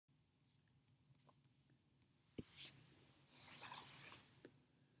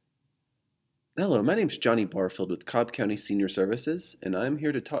Hello, my name is Johnny Barfield with Cobb County Senior Services, and I'm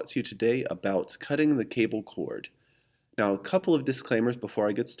here to talk to you today about cutting the cable cord. Now, a couple of disclaimers before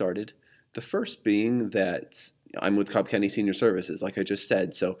I get started. The first being that I'm with Cobb County Senior Services, like I just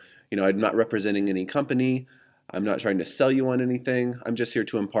said, so I'm not representing any company. I'm not trying to sell you on anything. I'm just here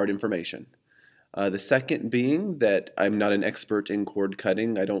to impart information. The second being that I'm not an expert in cord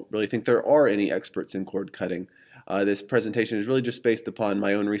cutting. I don't really think there are any experts in cord cutting. This presentation is really just based upon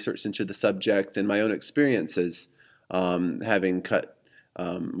my own research into the subject and my own experiences having cut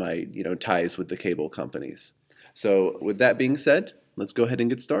my ties with the cable companies. So with that being said, let's go ahead and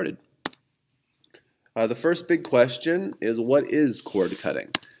get started. The first big question is, what is cord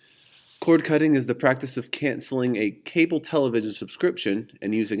cutting? Cord cutting is the practice of canceling a cable television subscription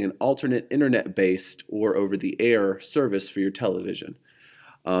and using an alternate internet-based or over-the-air service for your television.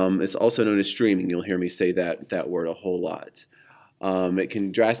 It's also known as streaming. You'll hear me say that word a whole lot. It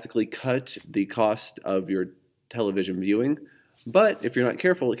can drastically cut the cost of your television viewing, but if you're not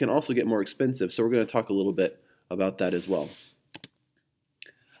careful, it can also get more expensive. So we're going to talk a little bit about that as well.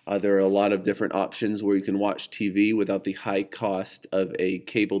 There are a lot of different options where you can watch TV without the high cost of a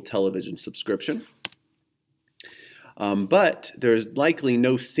cable television subscription. But there's likely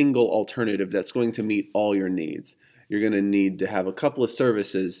no single alternative that's going to meet all your needs. You're going to need to have a couple of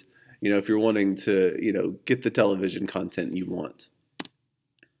services, if you're wanting to, get the television content you want.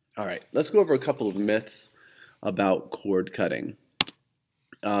 All right, let's go over a couple of myths about cord cutting.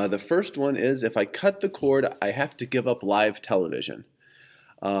 The first one is, if I cut the cord, I have to give up live television.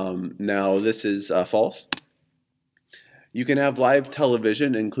 Now, this is false. You can have live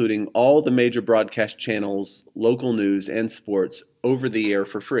television, including all the major broadcast channels, local news, and sports, over the air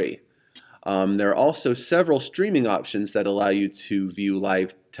for free. There are also several streaming options that allow you to view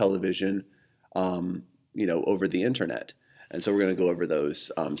live television, over the internet. And so we're going to go over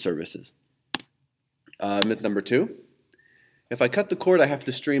those services. Myth number 2. If I cut the cord, I have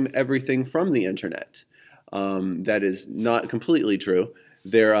to stream everything from the internet. That is not completely true.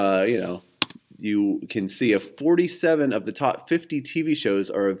 You can see 47 of the top 50 TV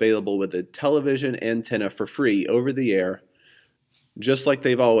shows are available with a television antenna for free over the air, just like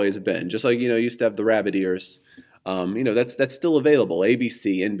they've always been. Just like, used to have the rabbit ears. That's still available.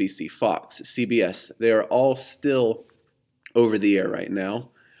 ABC, NBC, Fox, CBS, they are all still over the air right now,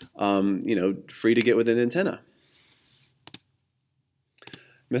 free to get with an antenna.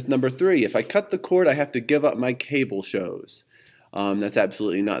 Myth number 3, if I cut the cord, I have to give up my cable shows. That's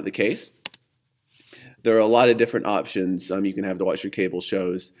absolutely not the case. There are a lot of different options you can have to watch your cable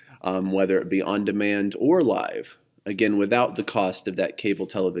shows, whether it be on demand or live, again, without the cost of that cable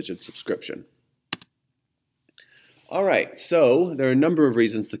television subscription. All right, so there are a number of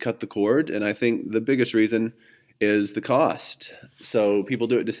reasons to cut the cord, and I think the biggest reason is the cost. So people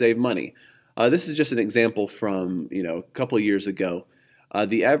do it to save money. This is just an example from a couple of years ago.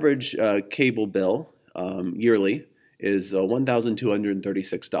 The average cable bill yearly is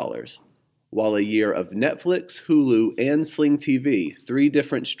 $1,236, while a year of Netflix, Hulu, and Sling TV, 3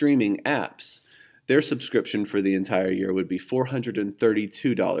 different streaming apps, their subscription for the entire year would be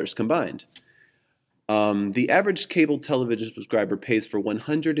 $432 combined. The average cable television subscriber pays for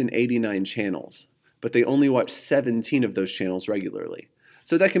 189 channels, but they only watch 17 of those channels regularly.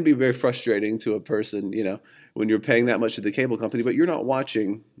 So that can be very frustrating to a person, when you're paying that much to the cable company, but you're not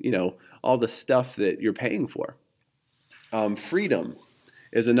watching, all the stuff that you're paying for. Freedom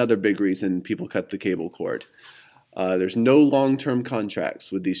is another big reason people cut the cable cord. There's no long-term contracts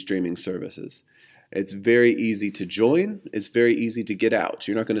with these streaming services. It's very easy to join. It's very easy to get out.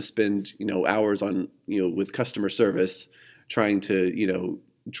 You're not going to spend, hours on, with customer service trying to,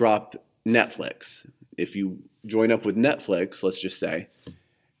 drop Netflix. If you join up with Netflix, let's just say,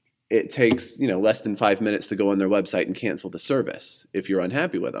 it takes, less than 5 minutes to go on their website and cancel the service if you're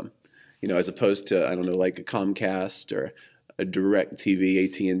unhappy with them. As opposed to, I don't know, like a Comcast or a DirecTV,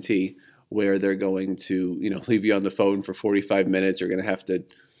 AT&T, where they're going to, leave you on the phone for 45 minutes. You're going to have to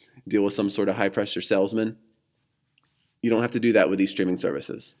deal with some sort of high-pressure salesman. You don't have to do that with these streaming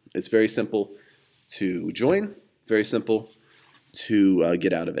services. It's very simple to join, very simple to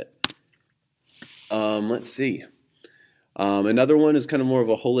get out of it. Let's see. Another one is kind of more of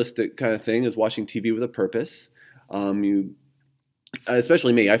a holistic kind of thing, is watching TV with a purpose.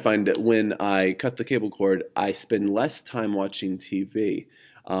 Especially me, I find that when I cut the cable cord, I spend less time watching TV.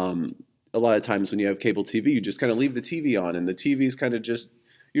 A lot of times when you have cable TV, you just kind of leave the TV on, and the TV's kind of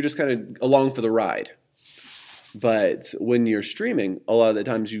you're just kind of along for the ride. But when you're streaming, a lot of the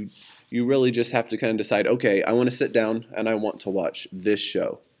times you really just have to kind of decide, okay, I want to sit down and I want to watch this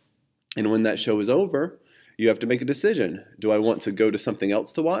show. And when that show is over, you have to make a decision. Do I want to go to something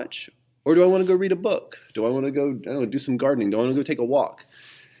else to watch, Or do I want to go read a book? Do I want to go, I don't know, do some gardening? Do I want to go take a walk?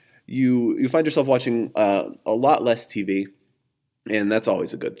 You find yourself watching a lot less TV, and that's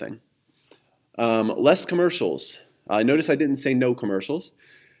always a good thing. Less commercials. Notice I didn't say no commercials.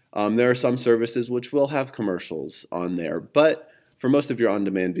 There are some services which will have commercials on there, but for most of your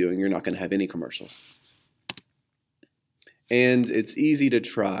on-demand viewing, you're not going to have any commercials. And it's easy to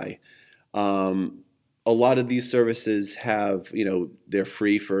try. A lot of these services have, they're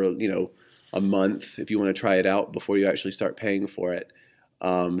free for, a month if you want to try it out before you actually start paying for it.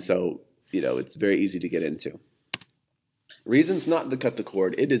 So, it's very easy to get into. Reasons not to cut the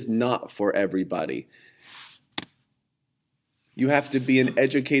cord. It is not for everybody. You have to be an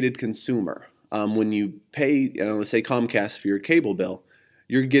educated consumer. When you pay, let's say Comcast for your cable bill,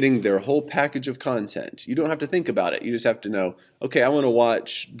 you're getting their whole package of content. You don't have to think about it. You just have to know, okay, I want to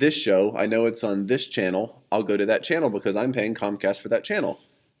watch this show. I know it's on this channel. I'll go to that channel because I'm paying Comcast for that channel.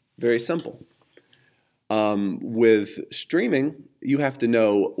 Very simple. With streaming, you have to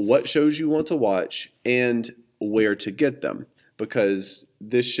know what shows you want to watch and where to get them. Because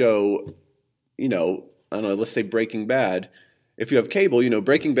this show, I don't know, let's say Breaking Bad. If you have cable,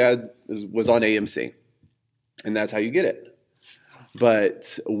 Breaking Bad was on AMC. And that's how you get it.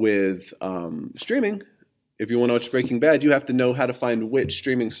 But with streaming, if you want to watch Breaking Bad, you have to know how to find which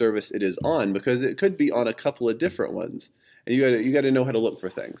streaming service it is on because it could be on a couple of different ones. And you got to know how to look for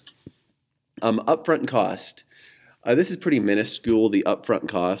things. Upfront cost. This is pretty minuscule, the upfront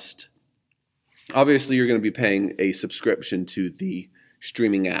cost. Obviously, you're going to be paying a subscription to the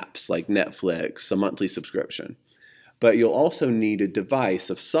streaming apps like Netflix, a monthly subscription. But you'll also need a device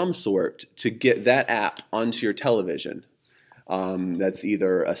of some sort to get that app onto your television. That's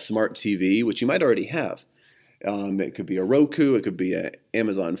either a smart TV, which you might already have. It could be a Roku. It could be an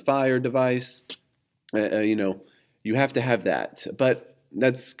Amazon Fire device. You have to have that. But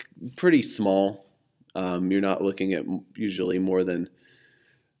that's pretty small. You're not looking at usually more than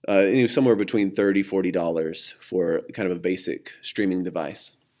somewhere between $30, $40 for kind of a basic streaming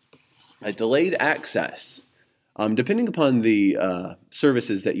device. A delayed access. Depending upon the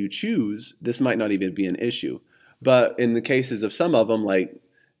services that you choose, this might not even be an issue. But in the cases of some of them, like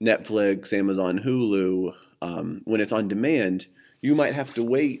Netflix, Amazon, Hulu, when it's on demand, you might have to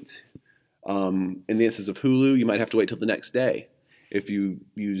wait. In the instance of Hulu, you might have to wait till the next day. If you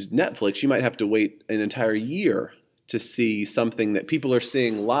use Netflix, you might have to wait an entire year to see something that people are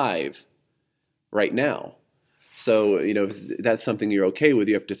seeing live right now. So, if that's something you're okay with,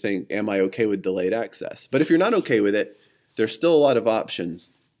 you have to think, am I okay with delayed access? But if you're not okay with it, there's still a lot of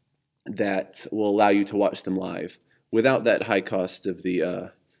options that will allow you to watch them live without that high cost of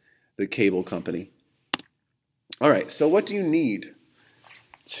the cable company. All right, so what do you need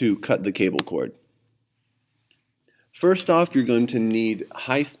to cut the cable cord? First off, you're going to need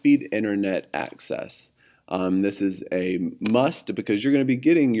high-speed internet access. This is a must because you're going to be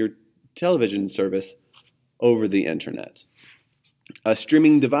getting your television service over the internet. A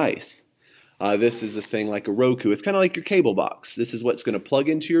streaming device. This is a thing like a Roku. It's kind of like your cable box. This is what's going to plug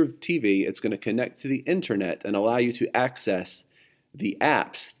into your TV. It's going to connect to the internet and allow you to access the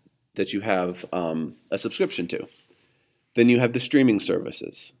apps that you have a subscription to. Then you have the streaming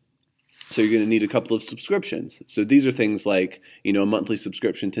services. So you're going to need a couple of subscriptions. So these are things like, a monthly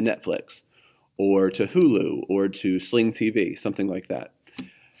subscription to Netflix or to Hulu or to Sling TV, something like that.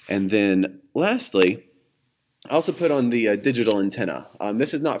 And then lastly, I also put on the digital antenna.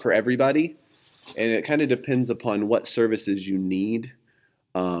 This is not for everybody, and it kind of depends upon what services you need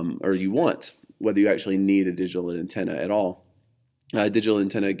or you want, whether you actually need a digital antenna at all. Digital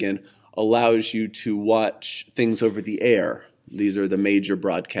antenna, again, allows you to watch things over the air. These are the major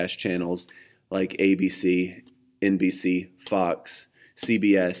broadcast channels like ABC, NBC, Fox,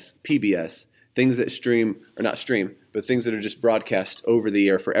 CBS, PBS, things that but things that are just broadcast over the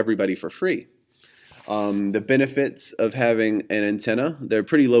air for everybody for free. The benefits of having an antenna, they're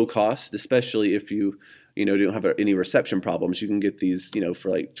pretty low cost, especially if you don't have any reception problems. You can get these, for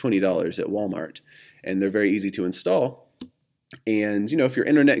like $20 at Walmart, and they're very easy to install. And, if your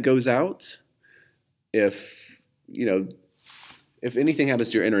internet goes out, if anything happens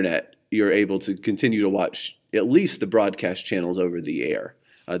to your internet, you're able to continue to watch at least the broadcast channels over the air.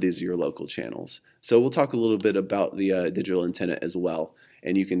 These are your local channels. So we'll talk a little bit about the digital antenna as well.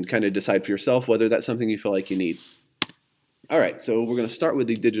 And you can kind of decide for yourself whether that's something you feel like you need. All right, so we're going to start with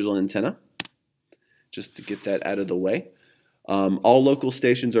the digital antenna, just to get that out of the way. All local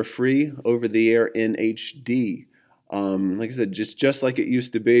stations are free over the air in HD. Like I said, just like it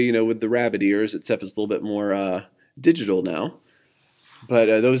used to be, with the rabbit ears, except it's a little bit more digital now.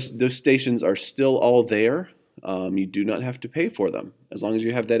 But those stations are still all there. You do not have to pay for them as long as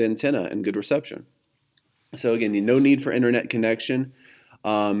you have that antenna and good reception. So again, no need for internet connection.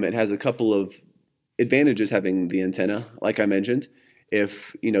 It has a couple of advantages having the antenna, like I mentioned.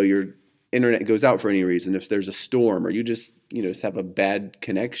 If your internet goes out for any reason, if there's a storm or you just have a bad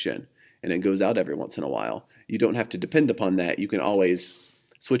connection and it goes out every once in a while, you don't have to depend upon that. You can always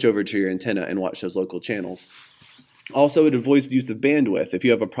switch over to your antenna and watch those local channels. Also, it avoids the use of bandwidth. If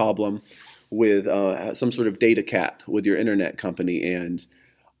you have a problem with some sort of data cap with your internet company and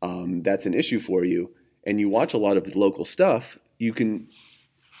that's an issue for you, and you watch a lot of local stuff, you can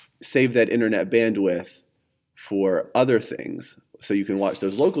save that internet bandwidth for other things. So you can watch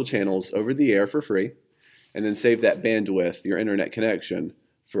those local channels over the air for free, and then save that bandwidth, your internet connection,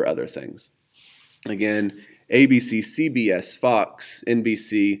 for other things. Again, ABC, CBS, Fox,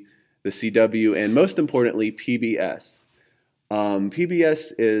 NBC, the CW, and most importantly, PBS.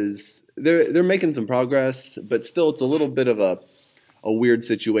 PBS is, they're making some progress, but still it's a little bit of a weird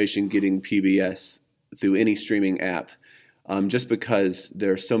situation getting PBS through any streaming app, just because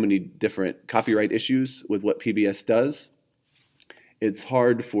there are so many different copyright issues with what PBS does. It's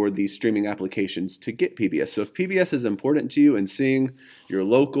hard for these streaming applications to get PBS. So if PBS is important to you and seeing your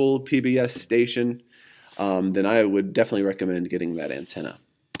local PBS station, then I would definitely recommend getting that antenna.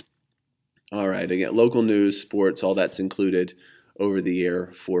 All right, again, local news, sports, all that's included over the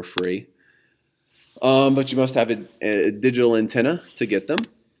air for free. But you must have a digital antenna to get them.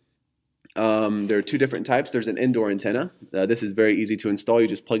 There are two different types. There's an indoor antenna. This is very easy to install. You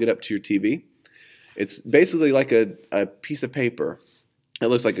just plug it up to your TV. It's basically like a piece of paper. It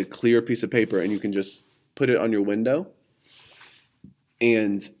looks like a clear piece of paper, and you can just put it on your window,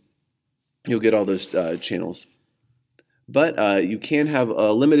 and you'll get all those channels. But you can have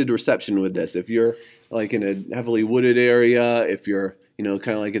a limited reception with this. If you're like in a heavily wooded area, if you're kind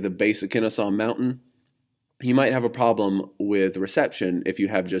of like at the base of Kennesaw Mountain, you might have a problem with reception if you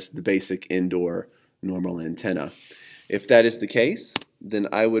have just the basic indoor normal antenna. If that is the case, then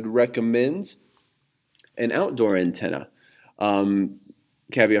I would recommend an outdoor antenna.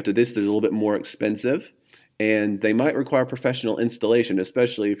 Caveat to this, they're a little bit more expensive, and they might require professional installation,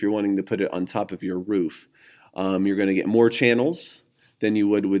 especially if you're wanting to put it on top of your roof. You're going to get more channels than you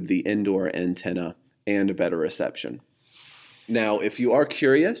would with the indoor antenna and a better reception. Now, if you are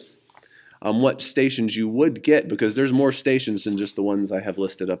curious what stations you would get, because there's more stations than just the ones I have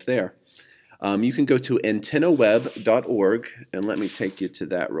listed up there, you can go to antennaweb.org, and let me take you to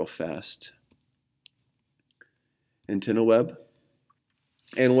that real fast. AntennaWeb.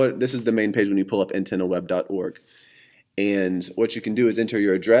 And this is the main page when you pull up antennaweb.org. And what you can do is enter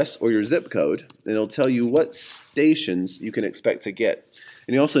your address or your zip code, and it'll tell you what stations you can expect to get.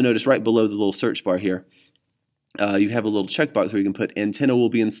 And you also notice right below the little search bar here, you have a little checkbox where you can put antenna will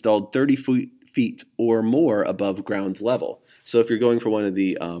be installed 30 feet or more above ground level. So if you're going for one of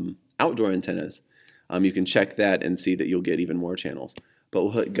the outdoor antennas, you can check that and see that you'll get even more channels. But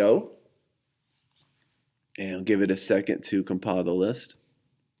we'll hit go, and I'll give it a second to compile the list.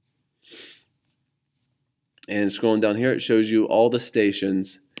 And scrolling down here, it shows you all the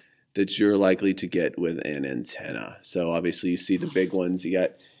stations that you're likely to get with an antenna. So obviously you see the big ones. You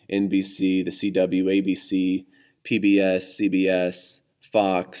got NBC, the CW, ABC, PBS, CBS,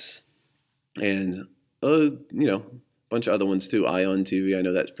 Fox, and a bunch of other ones too. Ion TV, I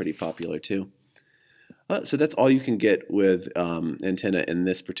know that's pretty popular too. So that's all you can get with antenna in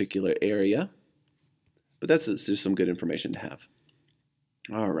this particular area. But that's just some good information to have.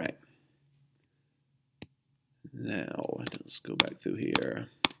 All right. Now, let's go back through here.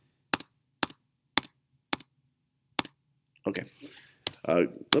 Okay.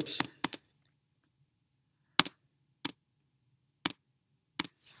 Oops.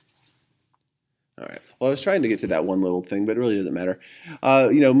 All right. Well, I was trying to get to that one little thing, but it really doesn't matter.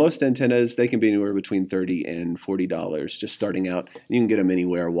 Most antennas, they can be anywhere between $30 and $40 just starting out. You can get them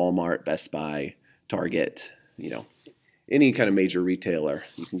anywhere, Walmart, Best Buy, Target, any kind of major retailer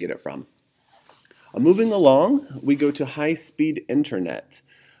you can get it from. Moving along, we go to high-speed internet.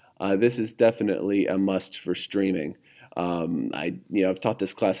 This is definitely a must for streaming. I've taught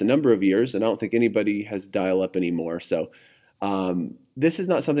this class a number of years, and I don't think anybody has dial-up anymore. So this is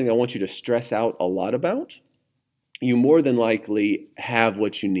not something I want you to stress out a lot about. You more than likely have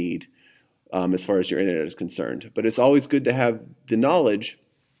what you need as far as your internet is concerned. But it's always good to have the knowledge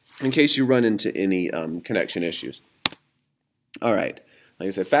in case you run into any connection issues. All right. Like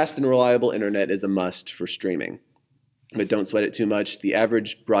I said, fast and reliable internet is a must for streaming. But don't sweat it too much. The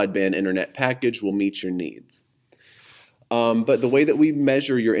average broadband internet package will meet your needs. But the way that we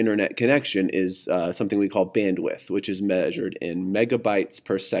measure your internet connection is something we call bandwidth, which is measured in megabytes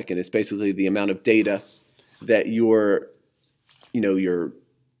per second. It's basically the amount of data that your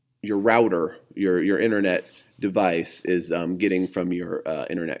router, your internet device is getting from your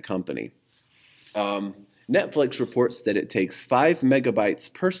internet company. Netflix reports that it takes 5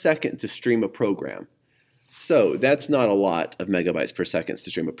 megabytes per second to stream a program. So that's not a lot of megabytes per second to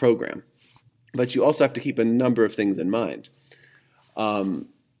stream a program. But you also have to keep a number of things in mind.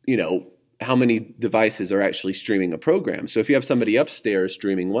 How many devices are actually streaming a program? So if you have somebody upstairs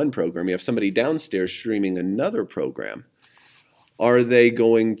streaming one program, you have somebody downstairs streaming another program, are they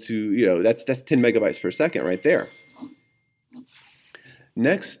going to, that's 10 megabytes per second right there.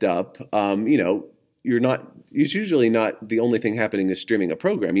 Next up, it's usually not the only thing happening is streaming a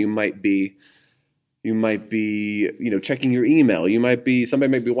program. You might be checking your email.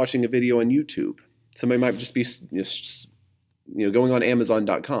 Somebody might be watching a video on YouTube. Somebody might just be going on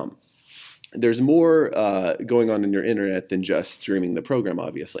Amazon.com. There's more going on in your internet than just streaming the program,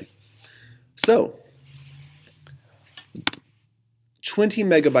 obviously. So 20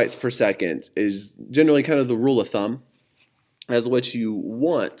 megabytes per second is generally kind of the rule of thumb as what you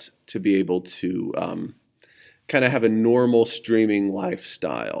want to be able to kind of have a normal streaming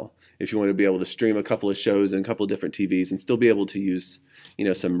lifestyle. If you want to be able to stream a couple of shows and a couple of different TVs and still be able to use,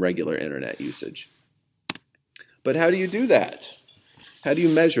 some regular internet usage. But how do you do that? How do you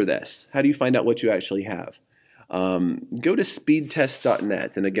measure this? How do you find out what you actually have? Go to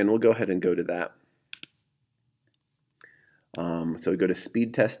speedtest.net, and again, we'll go ahead and go to that. So go to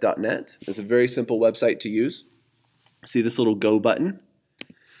speedtest.net. It's a very simple website to use. See this little go button?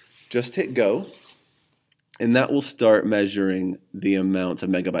 Just hit go, and that will start measuring the amount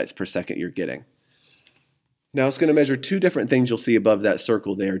of megabytes per second you're getting. Now it's going to measure two different things you'll see above that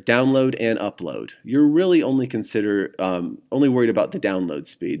circle there, download and upload. You're really only worried about the download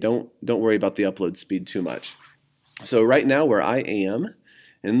speed. Don't worry about the upload speed too much. So right now where I am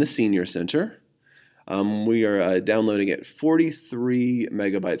in the Senior Center, we are downloading at 43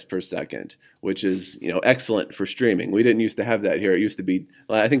 megabytes per second, which is excellent for streaming. We didn't used to have that here. It used to be,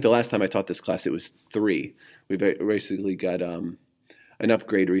 I think the last time I taught this class it was 3. We've basically got an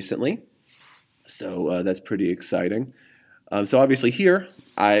upgrade recently. So that's pretty exciting. So obviously here,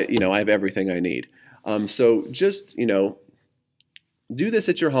 I have everything I need. So just, do this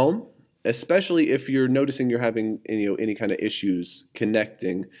at your home, especially if you're noticing you're having, any kind of issues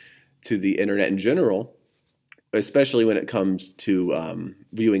connecting to the internet in general, especially when it comes to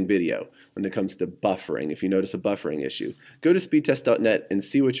viewing video, when it comes to buffering. If you notice a buffering issue, go to speedtest.net and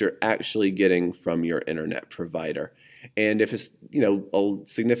see what you're actually getting from your internet provider. And if it's,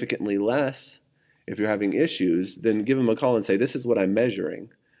 significantly less, if you're having issues, then give them a call and say, this is what I'm measuring.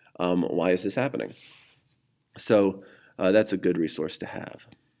 Why is this happening? So that's a good resource to have.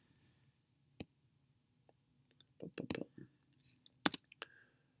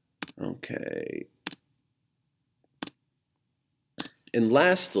 Okay. And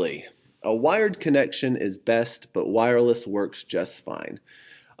lastly, a wired connection is best, but wireless works just fine.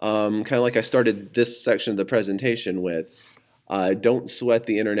 Kind of like I started this section of the presentation with, don't sweat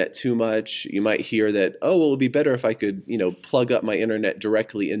the internet too much. You might hear that, oh, well, it would be better if I could, plug up my internet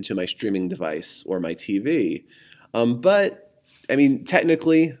directly into my streaming device or my TV. But, I mean,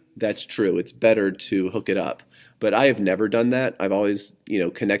 technically, that's true. It's better to hook it up. But I have never done that. I've always,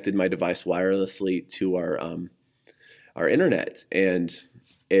 connected my device wirelessly to our internet, and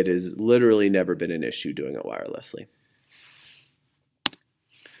it has literally never been an issue doing it wirelessly.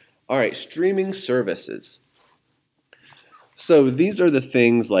 All right, streaming services. So these are the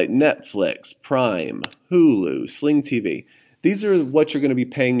things like Netflix, Prime, Hulu, Sling TV. These are what you're going to be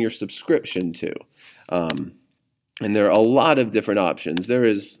paying your subscription to. And there are a lot of different options. There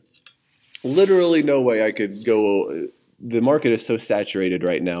is literally no way I could go. The market is so saturated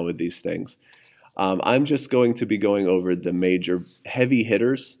right now with these things. I'm just going to be going over the major heavy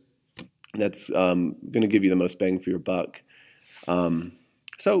hitters. That's going to give you the most bang for your buck.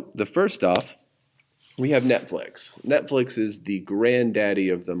 So the first off, we have Netflix. Netflix is the granddaddy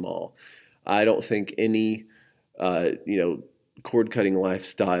of them all. I don't think any cord-cutting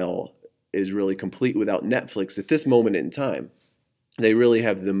lifestyle is really complete without Netflix at this moment in time. They really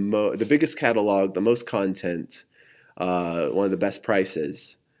have the biggest catalog, the most content, one of the best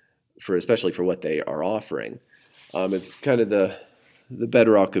prices, especially for what they are offering. It's kind of the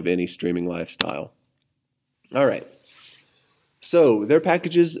bedrock of any streaming lifestyle. All right. So their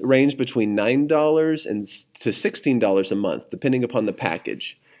packages range between $9 to $16 a month, depending upon the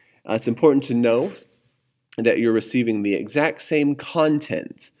package. It's important to know that you're receiving the exact same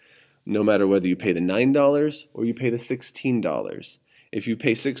content, no matter whether you pay the $9 or you pay the $16. If you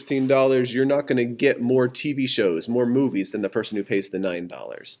pay $16, you're not going to get more TV shows, more movies than the person who pays the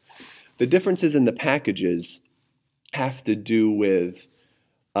 $9. The differences in the packages have to do with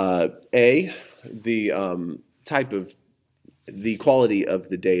A, the type of the quality of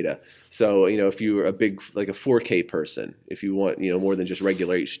the data. So, if you're a big, like a 4K person, if you want, more than just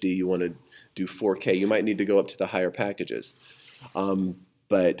regular HD, you want to do 4K, you might need to go up to the higher packages.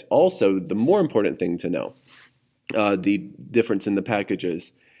 But also, the more important thing to know, the difference in the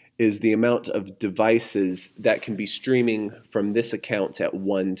packages, is the amount of devices that can be streaming from this account at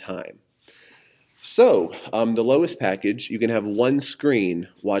one time. So, the lowest package, you can have one screen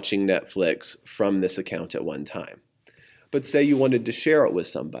watching Netflix from this account at one time. But say you wanted to share it with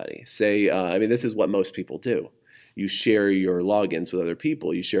somebody. Say, this is what most people do. You share your logins with other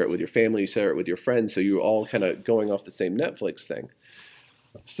people. You share it with your family. You share it with your friends. So you're all kind of going off the same Netflix thing.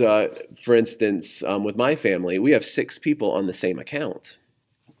 So, for instance, with my family, we have 6 people on the same account.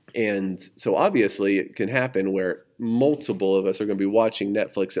 And so obviously it can happen where multiple of us are going to be watching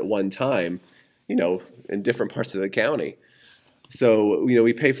Netflix at one time, in different parts of the county. So,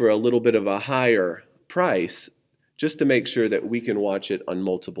 we pay for a little bit of a higher price just to make sure that we can watch it on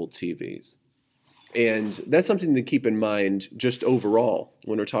multiple TVs. And that's something to keep in mind just overall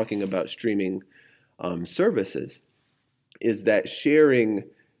when we're talking about streaming services, is that sharing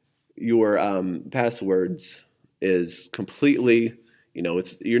your passwords is completely,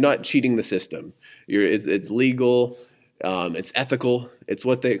 you're not cheating the system. It's legal, it's ethical, it's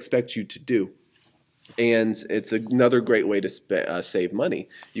what they expect you to do. And it's another great way to save money.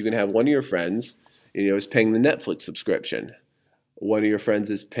 You can have one of your friends is paying the Netflix subscription. One of your friends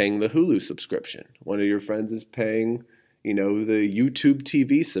is paying the Hulu subscription. One of your friends is paying, the YouTube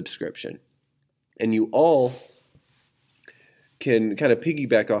TV subscription. And you all can kind of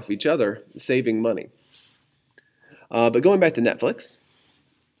piggyback off each other, saving money. But going back to Netflix,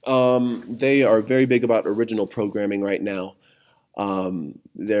 they are very big about original programming right now.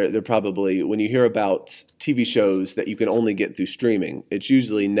 They're probably, when you hear about TV shows that you can only get through streaming, it's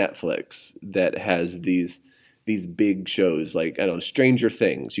usually Netflix that has these big shows like, I don't know, Stranger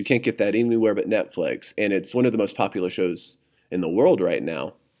Things. You can't get that anywhere but Netflix, and it's one of the most popular shows in the world right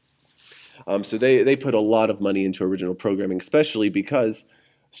now. So they put a lot of money into original programming, especially because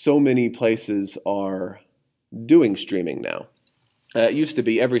so many places are doing streaming now. It used to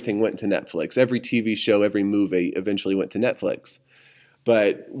be everything went to Netflix. Every TV show, every movie eventually went to Netflix.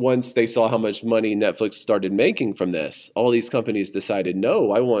 But once they saw how much money Netflix started making from this, all these companies decided,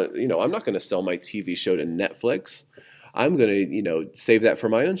 no, I'm not going to sell my TV show to Netflix. I'm going to, save that for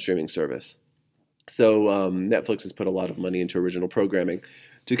my own streaming service. So Netflix has put a lot of money into original programming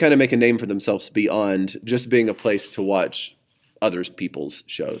to kind of make a name for themselves beyond just being a place to watch other people's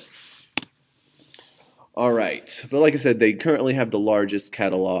shows. All right, but like I said, they currently have the largest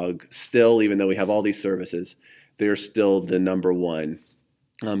catalog still, even though we have all these services. They're still the number one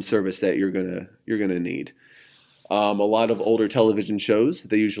service that you're gonna need. A lot of older television shows,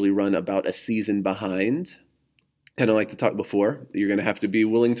 they usually run about a season behind. Kind of like the talk before, you're gonna have to be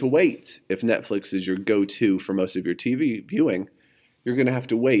willing to wait. If Netflix is your go-to for most of your TV viewing, you're gonna have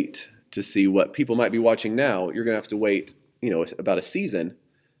to wait to see what people might be watching now. You're gonna have to wait, about a season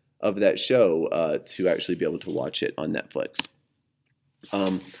of that show to actually be able to watch it on Netflix.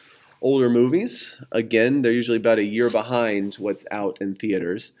 Older movies, again, they're usually about a year behind what's out in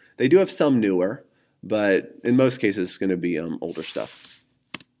theaters. They do have some newer, but in most cases it's going to be older stuff.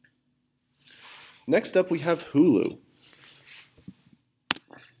 Next up we have Hulu.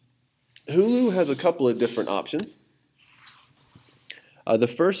 Hulu has a couple of different options. The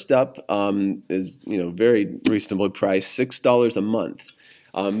first up is very reasonably priced, $6 a month.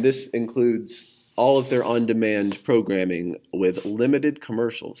 This includes all of their on-demand programming with limited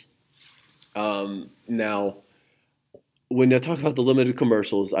commercials. Now, when I talk about the limited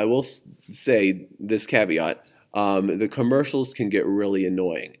commercials, I will say this caveat. The commercials can get really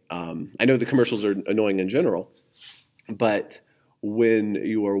annoying. I know the commercials are annoying in general, but when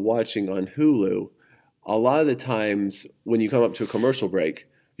you are watching on Hulu, a lot of the times when you come up to a commercial break,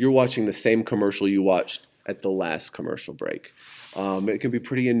 you're watching the same commercial you watched at the last commercial break. It can be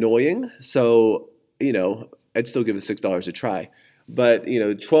pretty annoying, so, I'd still give the $6 a try. But,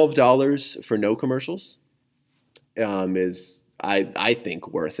 $12 for no commercials is, I think,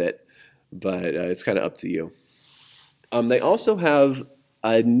 worth it, but it's kind of up to you. They also have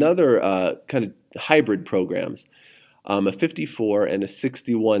another kind of hybrid programs, a $54 and a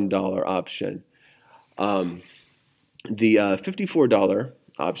 $61 option. The $54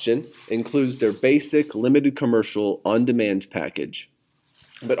 option includes their basic limited commercial on-demand package,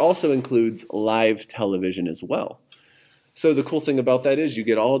 but also includes live television as well. So the cool thing about that is you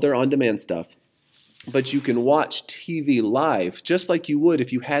get all of their on-demand stuff, but you can watch TV live just like you would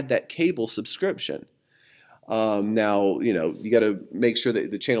if you had that cable subscription. Now, you got to make sure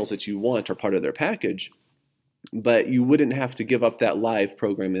that the channels that you want are part of their package, but you wouldn't have to give up that live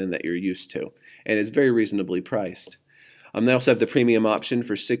programming that you're used to, and it's very reasonably priced. They also have the premium option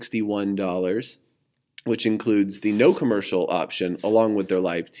for $61, which includes the no commercial option along with their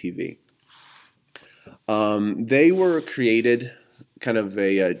live TV. They were created kind of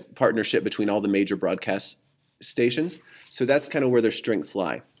a partnership between all the major broadcast stations, so that's kind of where their strengths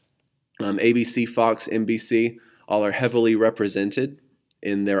lie. ABC, Fox, NBC, all are heavily represented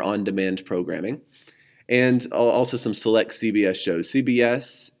in their on-demand programming, and also some select CBS shows.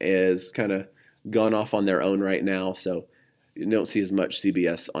 CBS is kind of gone off on their own right now, so you don't see as much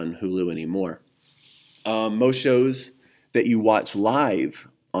CBS on Hulu anymore. Most shows that you watch live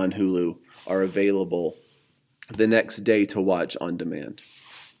on Hulu are available the next day to watch on demand.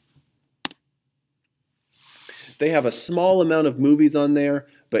 They have a small amount of movies on there,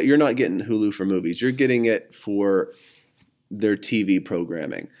 but you're not getting Hulu for movies. You're getting it for their TV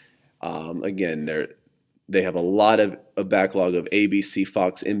programming. Again, they have a lot of a backlog of ABC,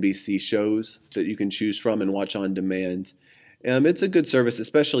 Fox, NBC shows that you can choose from and watch on demand. It's a good service,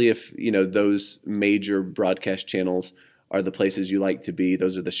 especially if those major broadcast channels are the places you like to be.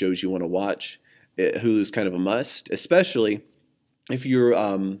 Those are the shows you want to watch. Hulu's kind of a must, especially if you're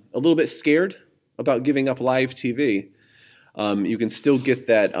a little bit scared about giving up live TV. You can still get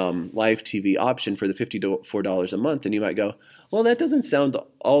that live TV option for the $54 a month, and you might go, well, that doesn't sound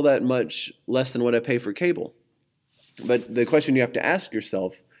all that much less than what I pay for cable. But the question you have to ask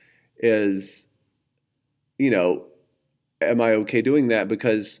yourself is, am I okay doing that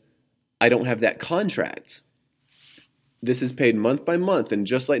because I don't have that contract? This is paid month by month, and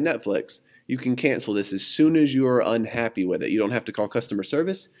just like Netflix, you can cancel this as soon as you are unhappy with it. You don't have to call customer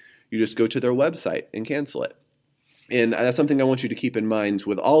service. You just go to their website and cancel it. And that's something I want you to keep in mind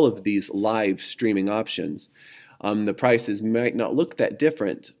with all of these live streaming options. The prices might not look that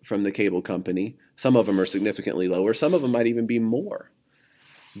different from the cable company. Some of them are significantly lower. Some of them might even be more.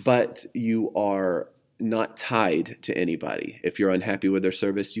 But you are not tied to anybody. If you're unhappy with their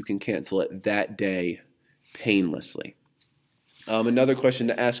service, you can cancel it that day painlessly. Another question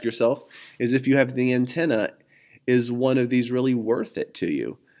to ask yourself is if you have the antenna, is one of these really worth it to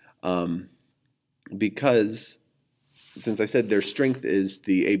you? Because since I said their strength is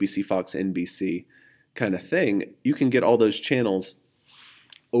the ABC, Fox, NBC kind of thing, you can get all those channels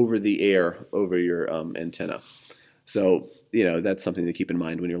over the air over your antenna. So, that's something to keep in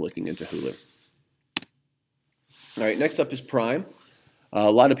mind when you're looking into Hulu. All right, next up is Prime. A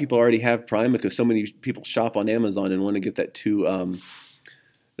lot of people already have Prime because so many people shop on Amazon and want to get that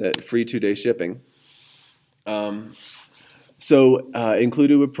that free 2-day shipping.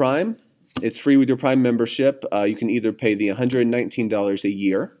 Included with Prime, it's free with your Prime membership. You can either pay the $119 a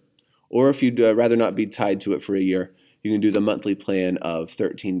year, or if you'd rather not be tied to it for a year, you can do the monthly plan of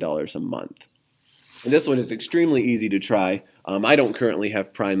 $13 a month. And this one is extremely easy to try. I don't currently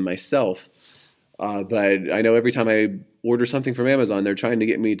have Prime myself, but I know every time I order something from Amazon, they're trying to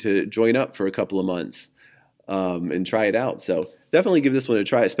get me to join up for a couple of months and try it out. So definitely give this one a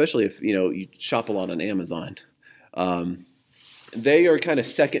try, especially if you shop a lot on Amazon. They are kind of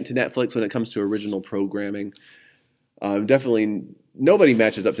second to Netflix when it comes to original programming. Definitely nobody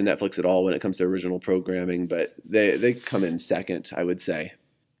matches up to Netflix at all when it comes to original programming, but they come in second, I would say.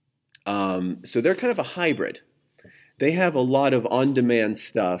 So they're kind of a hybrid. They have a lot of on-demand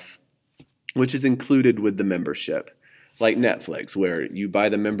stuff, which is included with the membership, like Netflix, where you buy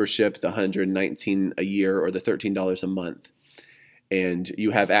the membership, the $119 a year or the $13 a month, and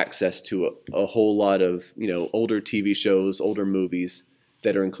you have access to a whole lot of older TV shows, older movies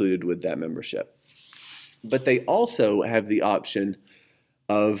that are included with that membership. But they also have the option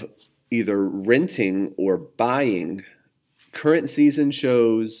of either renting or buying current season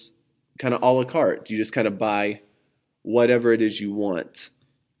shows kind of a la carte. You just kind of buy whatever it is you want.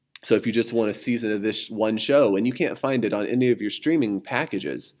 So if you just want a season of this one show and you can't find it on any of your streaming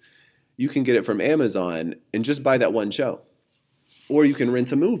packages, you can get it from Amazon and just buy that one show. Or you can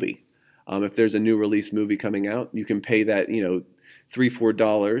rent a movie. If there's a new release movie coming out, you can pay that $3,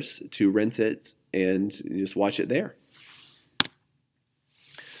 $4 to rent it and just watch it there.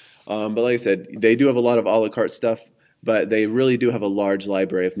 But like I said, they do have a lot of a la carte stuff, but they really do have a large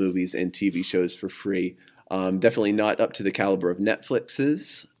library of movies and TV shows for free. Definitely not up to the caliber of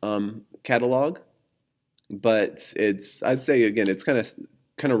Netflix's catalog, but I'd say again, it's kind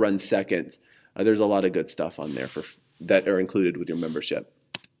of runs second. There's a lot of good stuff on there that are included with your membership.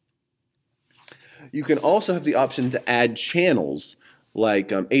 You can also have the option to add channels like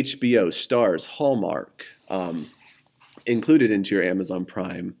HBO, Stars, Hallmark, included into your Amazon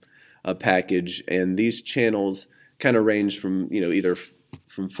Prime package, and these channels kind of range from either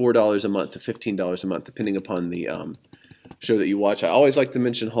from $4 a month to $15 a month, depending upon the show that you watch. I always like to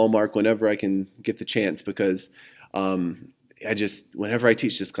mention Hallmark whenever I can get the chance because whenever I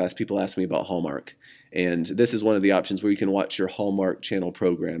teach this class, people ask me about Hallmark, and this is one of the options where you can watch your Hallmark channel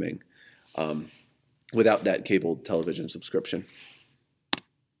programming without that cable television subscription.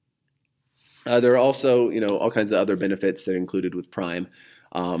 There are also, all kinds of other benefits that are included with Prime.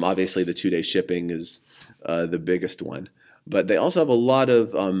 Obviously, the 2-day shipping is the biggest one. But they also have a lot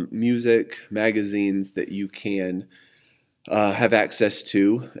of music, magazines that you can have access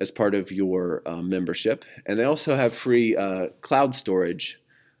to as part of your membership. And they also have free cloud storage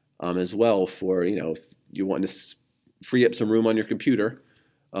as well for, if you want to free up some room on your computer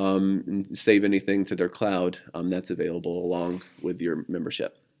and save anything to their cloud, that's available along with your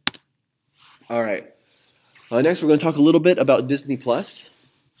membership. All right. Next, we're going to talk a little bit about Disney Plus.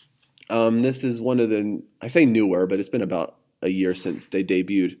 This is one of the, I say newer, but it's been about a year since they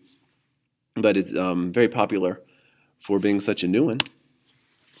debuted. But it's very popular for being such a new one.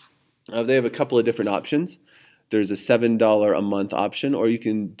 They have a couple of different options. There's a $7 a month option, or you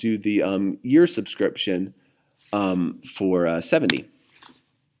can do the year subscription for $70.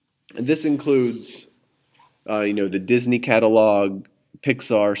 And this includes, the Disney catalog,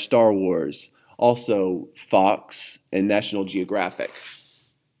 Pixar, Star Wars, also Fox and National Geographic.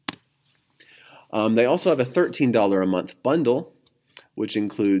 They also have a $13 a month bundle, which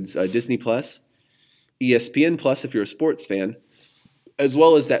includes Disney Plus, ESPN Plus if you're a sports fan, as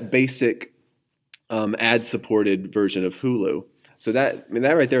well as that basic ad-supported version of Hulu. So that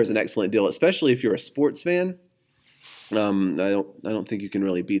right there is an excellent deal, especially if you're a sports fan. I don't think you can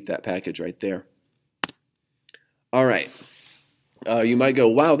really beat that package right there. All right. You might go,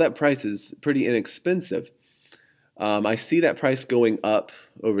 wow, that price is pretty inexpensive. I see that price going up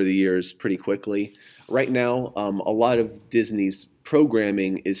over the years pretty quickly. Right now, a lot of Disney's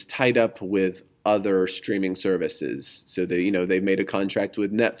programming is tied up with other streaming services. So they've made a contract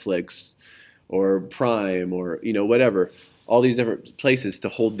with Netflix or Prime or whatever, all these different places to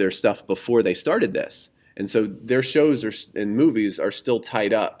hold their stuff before they started this. And so their shows and movies are still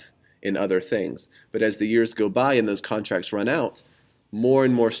tied up in other things. But as the years go by and those contracts run out, more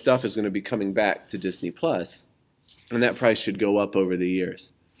and more stuff is going to be coming back to Disney Plus, and that price should go up over the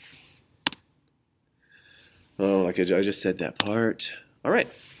years. Oh, like I just said that part. All right.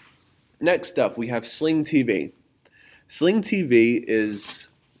 Next up, we have Sling TV. Sling TV is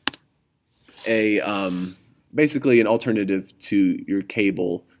basically an alternative to your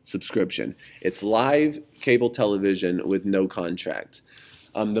cable subscription. It's live cable television with no contract.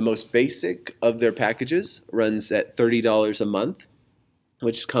 The most basic of their packages runs at $30 a month,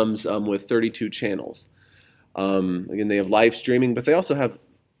 which comes with 32 channels. Again, they have live streaming, but they also have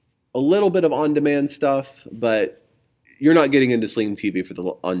a little bit of on-demand stuff, but you're not getting into Sling TV for the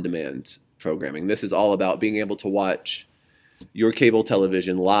on-demand programming. This is all about being able to watch your cable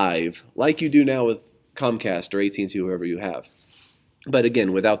television live, like you do now with Comcast or AT&T, whoever you have. But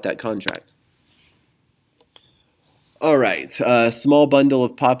again, without that contract. All right, small bundle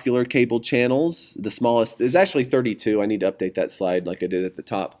of popular cable channels. The smallest is actually 32. I need to update that slide like I did at the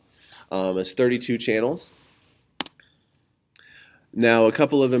top. It's 32 channels. Now, a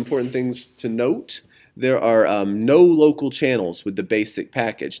couple of important things to note. There are no local channels with the basic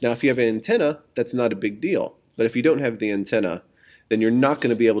package. Now, if you have an antenna, that's not a big deal. But if you don't have the antenna, then you're not going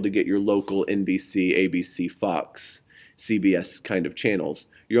to be able to get your local NBC, ABC, Fox, CBS kind of channels.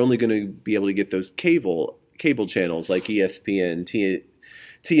 You're only going to be able to get those cable channels like ESPN,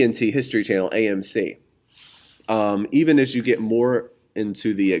 TNT, History Channel, AMC. Even as you get more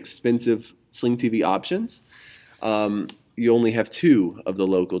into the expensive Sling TV options, you only have 2 of the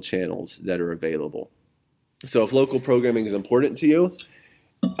local channels that are available. So if local programming is important to you,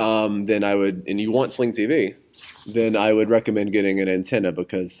 then and you want Sling TV, then I would recommend getting an antenna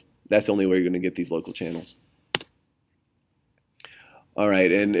because that's the only way you're going to get these local channels. All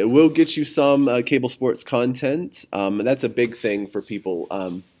right, and it will get you some cable sports content. That's a big thing for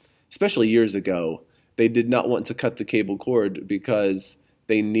people, especially years ago. They did not want to cut the cable cord because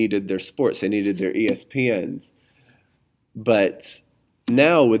they needed their sports. They needed their ESPNs. But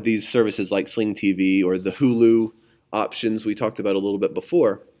now with these services like Sling TV or the Hulu options we talked about a little bit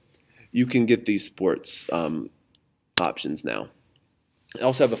before, you can get these sports options now. I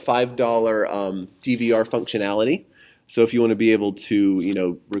also have a $5 DVR functionality. So if you want to be able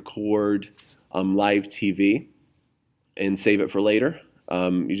to, record live TV and save it for later,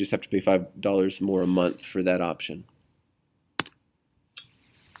 you just have to pay $5 more a month for that option.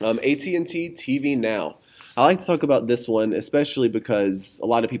 AT&T TV Now. I like to talk about this one, especially because a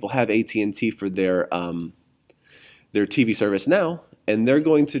lot of people have AT&T for their TV service now, and they're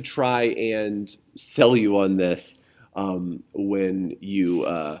going to try and sell you on this when you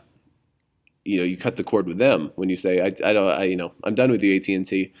cut the cord with them. When you say I'm done with you,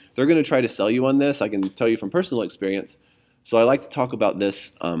 AT&T, they're going to try to sell you on this. I can tell you from personal experience. So I like to talk about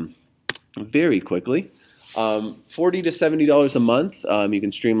this very quickly. $40 to $70 a month. You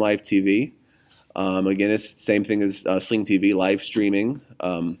can stream live TV. Again, it's the same thing as Sling TV, live streaming,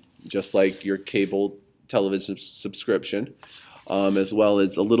 just like your cable television subscription, as well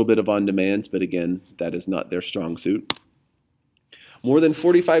as a little bit of on-demand, but again, that is not their strong suit. More than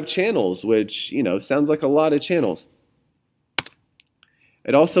 45 channels, which, sounds like a lot of channels.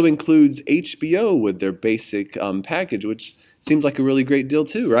 It also includes HBO with their basic package, which seems like a really great deal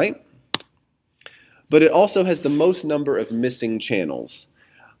too, right? But it also has the most number of missing channels.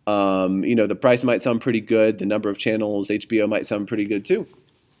 The price might sound pretty good. The number of channels, HBO might sound pretty good too.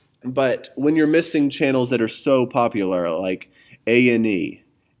 But when you're missing channels that are so popular, like A&E,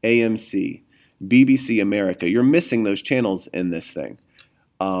 AMC, BBC America, you're missing those channels in this thing.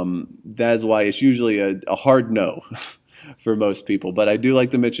 That is why it's usually a hard no for most people. But I do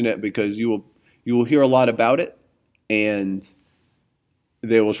like to mention it because you will hear a lot about it, and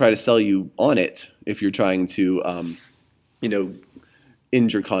they will try to sell you on it if you're trying to,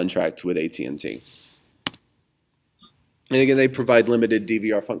 end your contract with AT&T. And again, they provide limited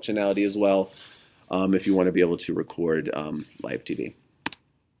DVR functionality as well if you want to be able to record live TV.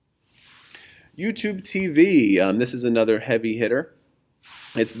 YouTube TV, this is another heavy hitter.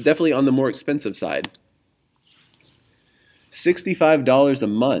 It's definitely on the more expensive side. $65 a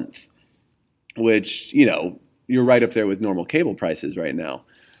month, which, you're right up there with normal cable prices right now.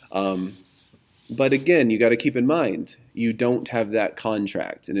 But again, you got to keep in mind, you don't have that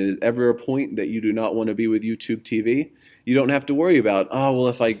contract. And is ever a point that you do not want to be with YouTube TV, you don't have to worry about,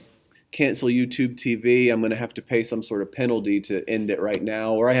 if I cancel YouTube TV, I'm going to have to pay some sort of penalty to end it right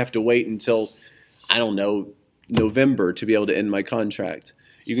now, or I have to wait until, November to be able to end my contract.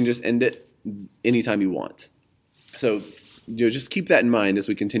 You can just end it anytime you want. So, just keep that in mind as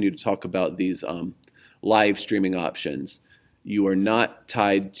we continue to talk about these live streaming options. You are not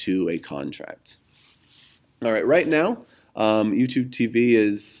tied to a contract. All right, right now, YouTube TV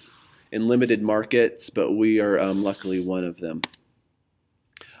is in limited markets, but we are luckily one of them.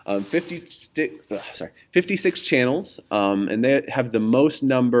 56 channels, and they have the most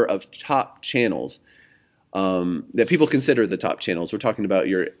number of top channels that people consider the top channels. We're talking about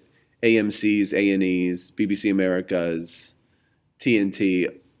your AMCs, A&Es, BBC Americas, TNT,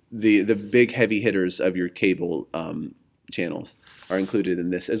 the big heavy hitters of your cable channels are included in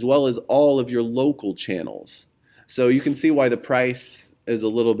this, as well as all of your local channels. So you can see why the price is a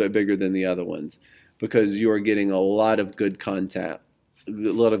little bit bigger than the other ones, because you are getting a lot of good content.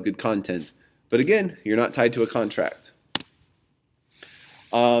 But again, you're not tied to a contract.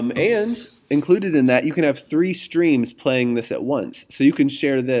 And included in that, you can have 3 streams playing this at once. So you can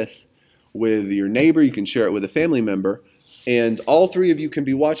share this with your neighbor, you can share it with a family member, and all 3 of you can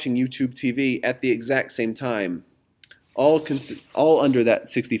be watching YouTube TV at the exact same time, all under that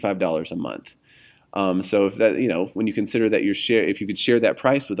 $65 a month. So if that, when you consider that if you could share that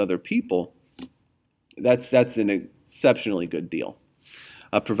price with other people, that's an exceptionally good deal.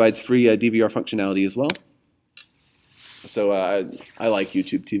 Provides free DVR functionality as well. So I like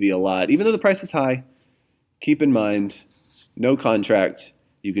YouTube TV a lot. Even though the price is high, keep in mind, no contract.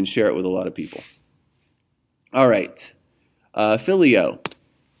 You can share it with a lot of people. All right, Filio.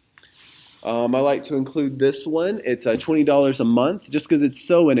 I like to include this one. It's $20 a month just because it's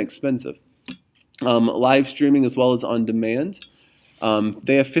so inexpensive. Live streaming as well as on demand.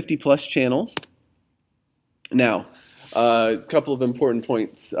 They have 50+ channels. Now, a couple of important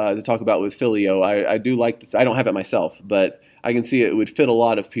points to talk about with Filio. I do like this. I don't have it myself, but I can see it would fit a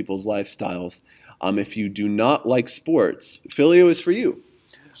lot of people's lifestyles. If you do not like sports, Filio is for you.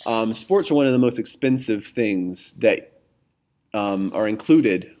 Sports are one of the most expensive things that are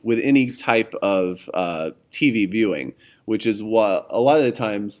included with any type of TV viewing, which is what a lot of the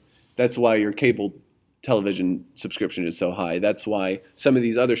times, that's why your cable television subscription is so high. That's why some of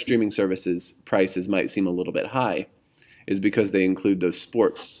these other streaming services prices might seem a little bit high, is because they include those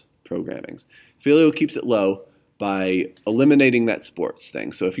sports programmings. Filio keeps it low by eliminating that sports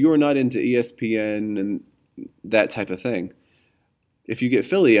thing. So if you are not into ESPN and that type of thing, if you get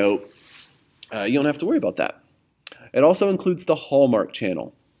Filio, you don't have to worry about that. It also includes the Hallmark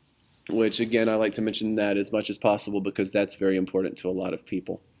channel, which again, I like to mention that as much as possible because that's very important to a lot of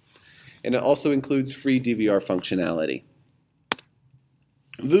people. And it also includes free DVR functionality.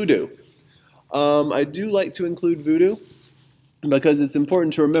 Vudu. I do like to include Vudu because it's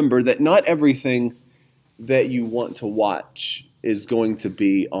important to remember that not everything that you want to watch is going to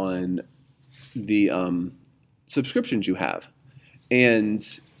be on the subscriptions you have. And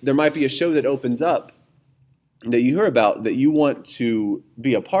there might be a show that opens up that you hear about that you want to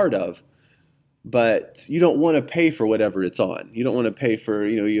be a part of, but you don't want to pay for whatever it's on. You don't want to pay for,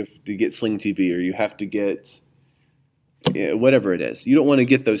 you have to get Sling TV or you have to get whatever it is. You don't want to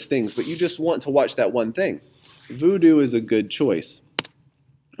get those things, but you just want to watch that one thing. Vudu is a good choice.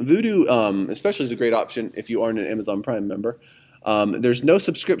 Vudu, especially, is a great option if you aren't an Amazon Prime member. There's no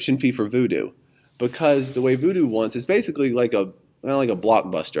subscription fee for Vudu because the way Vudu wants is basically like a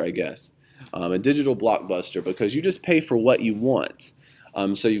Blockbuster, I guess, a digital Blockbuster, because you just pay for what you want.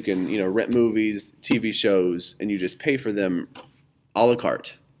 So you can rent movies, TV shows, and you just pay for them a la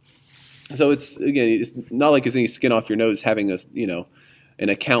carte. So it's not like it's any skin off your nose having an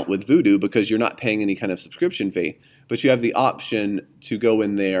account with Vudu because you're not paying any kind of subscription fee, but you have the option to go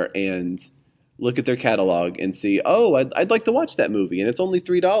in there and look at their catalog and see, oh, I'd like to watch that movie and it's only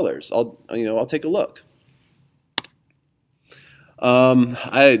 $3. I'll take a look.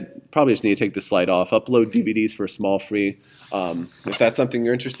 I probably just need to take this slide off. Upload DVDs for a small fee. If that's something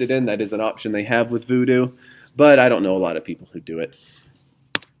you're interested in, that is an option they have with Vudu, but I don't know a lot of people who do it.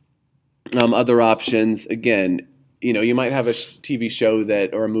 Other options, again, you might have a TV show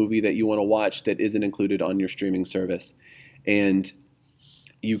or a movie that you want to watch that isn't included on your streaming service, and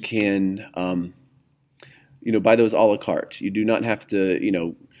you can, buy those a la carte. You do not have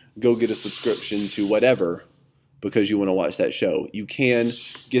to, go get a subscription to whatever because you want to watch that show. You can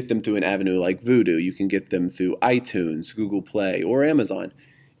get them through an avenue like Vudu. You can get them through iTunes, Google Play, or Amazon,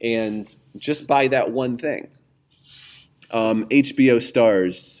 and just buy that one thing. HBO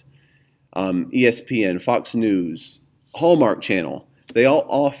Stars, ESPN, Fox News, Hallmark Channel, they all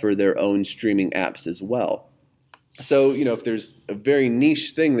offer their own streaming apps as well. So, if there's a very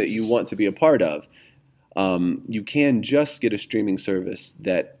niche thing that you want to be a part of, you can just get a streaming service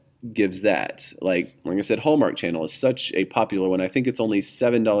that gives that. Like I said, Hallmark Channel is such a popular one. I think it's only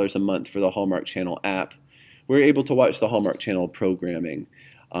 $7 a month for the Hallmark Channel app. We're able to watch the Hallmark Channel programming.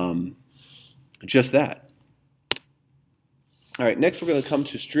 Just that. All right, next we're going to come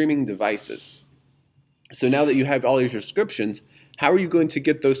to streaming devices. So now that you have all your subscriptions, how are you going to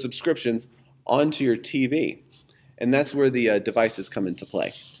get those subscriptions onto your TV? And that's where the devices come into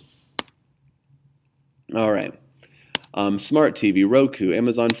play. All right, Smart TV, Roku,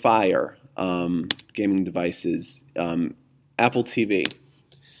 Amazon Fire, gaming devices, Apple TV,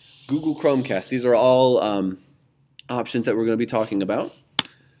 Google Chromecast. These are all options that we're going to be talking about.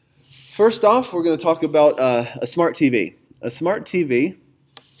 First off, we're going to talk about a smart TV. A smart TV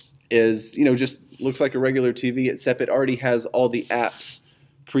is, just looks like a regular TV, except it already has all the apps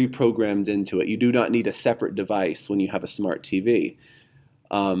pre-programmed into it. You do not need a separate device when you have a smart TV.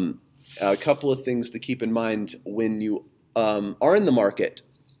 A couple of things to keep in mind when you are in the market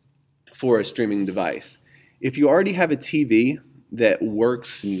for a streaming device. If you already have a TV that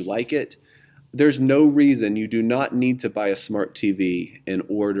works and you like it, there's no reason you do not need to buy a smart TV in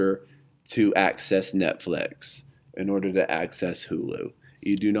order to access Netflix, in order to access Hulu.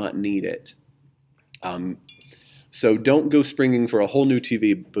 You do not need it. So don't go springing for a whole new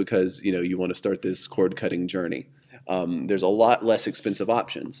TV because you want to start this cord-cutting journey. There's a lot less expensive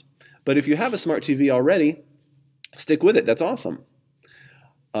options. But if you have a smart TV already, stick with it. That's awesome.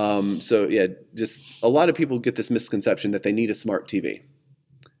 So yeah, just a lot of people get this misconception that they need a smart TV.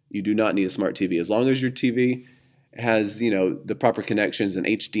 You do not need a smart TV. As long as your TV has the proper connections, an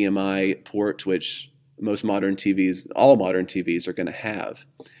HDMI port, which most modern TVs, all modern TVs are going to have,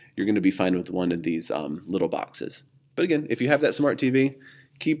 you're going to be fine with one of these little boxes. But again, if you have that smart TV,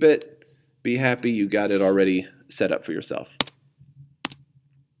 keep it, be happy, you got it already set up for yourself.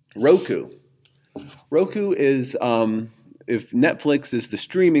 Roku. Roku is, if Netflix is the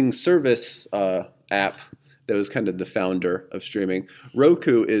streaming service app that was kind of the founder of streaming,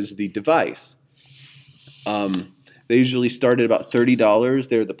 Roku is the device. They usually start at about $30.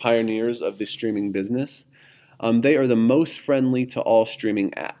 They're the pioneers of the streaming business. They are the most friendly to all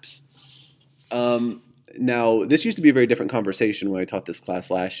streaming apps. Now, this used to be a very different conversation when I taught this class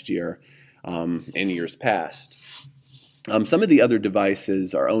last year and years past. Some of the other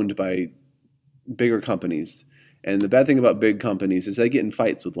devices are owned by bigger companies. And the bad thing about big companies is they get in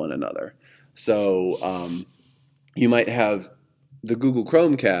fights with one another. So you might have the Google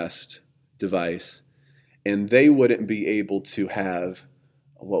Chromecast device, and they wouldn't be able to have,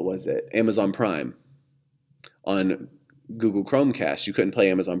 Amazon Prime on Google Chromecast. You couldn't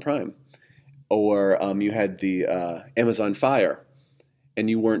play Amazon Prime. Or you had the Amazon Fire, and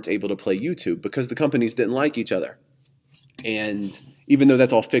you weren't able to play YouTube because the companies didn't like each other. And even though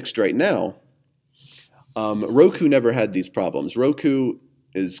that's all fixed right now, Roku never had these problems. Roku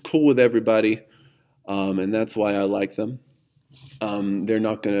is cool with everybody, and that's why I like them. They're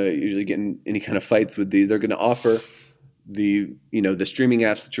not going to usually get in any kind of fights with these. They're going to offer the streaming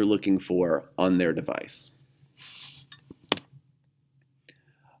apps that you're looking for on their device.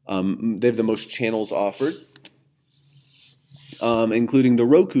 They have the most channels offered, including the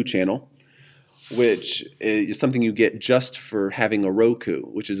Roku channel, which is something you get just for having a Roku,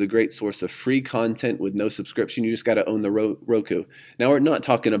 which is a great source of free content with no subscription. You just got to own the Roku. Now, we're not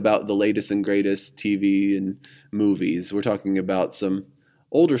talking about the latest and greatest TV and movies. We're talking about some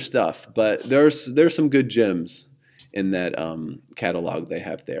older stuff, but there's some good gems in that catalog they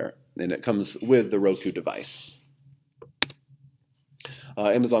have there, and it comes with the Roku device.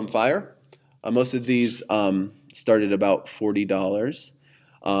 Amazon Fire. Most of these start at about $40.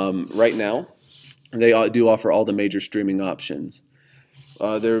 Right now, they do offer all the major streaming options.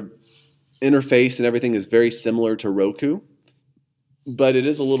 Their interface and everything is very similar to Roku, but it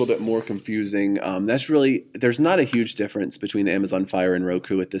is a little bit more confusing. There's not a huge difference between the Amazon Fire and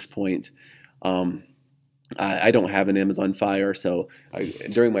Roku at this point. I don't have an Amazon Fire, so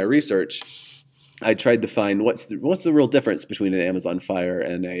during my research, I tried to find what's the real difference between an Amazon Fire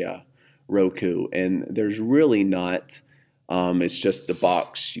and a Roku, and there's really not. It's just the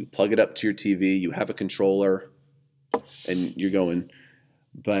box. You plug it up to your TV, you have a controller, and you're going.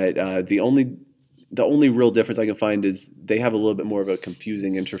 But the only real difference I can find is they have a little bit more of a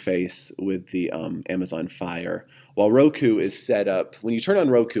confusing interface with the Amazon Fire. While Roku is set up, when you turn on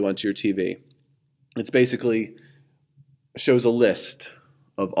Roku onto your TV, it's basically shows a list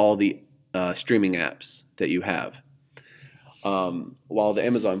of all the streaming apps that you have. While the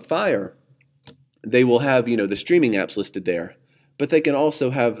Amazon Fire, they will have, the streaming apps listed there, but they can also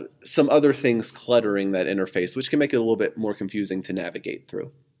have some other things cluttering that interface, which can make it a little bit more confusing to navigate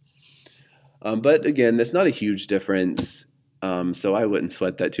through. But again, that's not a huge difference, so I wouldn't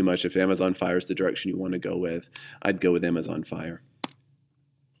sweat that too much. If Amazon Fire is the direction you want to go with, I'd go with Amazon Fire.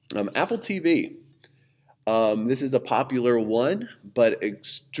 Apple TV. This is a popular one, but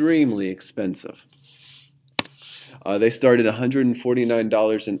extremely expensive. They start at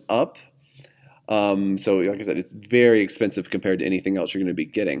 $149 and up. So like I said, it's very expensive compared to anything else you're going to be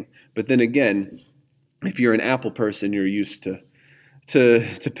getting. But then again, if you're an Apple person, you're used to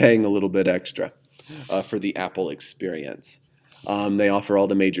paying a little bit extra for the Apple experience. They offer all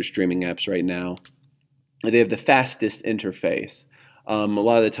the major streaming apps right now. They have the fastest interface. A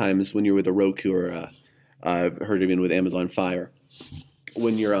lot of the times when you're with a Roku or I've heard even with Amazon Fire,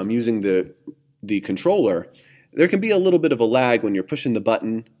 when you're using the controller, there can be a little bit of a lag when you're pushing the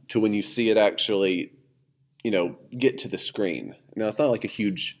button to when you see it actually, get to the screen. Now, it's not like a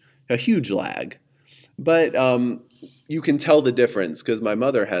huge lag, but you can tell the difference because my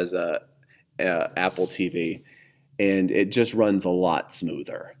mother has a Apple TV, and it just runs a lot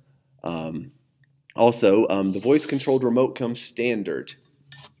smoother. Also, the voice-controlled remote comes standard.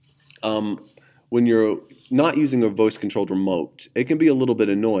 When you're not using a voice-controlled remote, it can be a little bit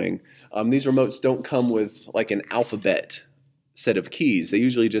annoying. These remotes don't come with like an alphabet set of keys. They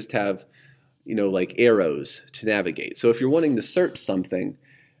usually just have, like arrows to navigate. So if you're wanting to search something,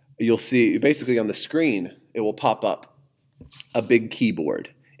 you'll see basically on the screen, it will pop up a big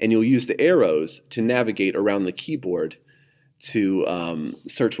keyboard, and you'll use the arrows to navigate around the keyboard to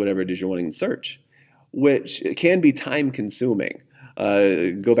search whatever it is you're wanting to search, which can be time consuming.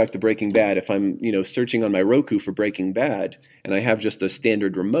 Go back to Breaking Bad. If I'm, searching on my Roku for Breaking Bad and I have just a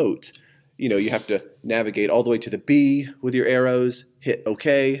standard remote, you have to navigate all the way to the B with your arrows, hit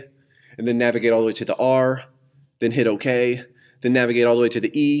OK, and then navigate all the way to the R, then hit OK, then navigate all the way to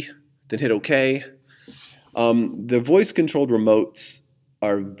the E, then hit OK. The voice-controlled remotes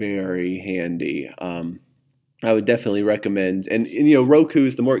are very handy. I would definitely recommend, and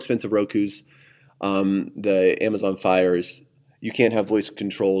Roku's, the more expensive Roku's, the Amazon Fires, you can't have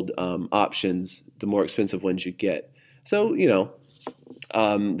voice-controlled options the more expensive ones you get. So,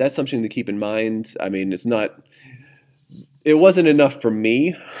 that's something to keep in mind. I mean, it wasn't enough for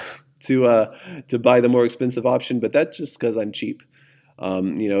me to buy the more expensive option, but that's just because I'm cheap.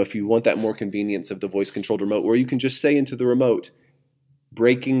 If you want that more convenience of the voice-controlled remote, where you can just say into the remote,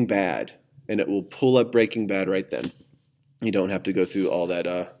 Breaking Bad, and it will pull up Breaking Bad right then. You don't have to go through all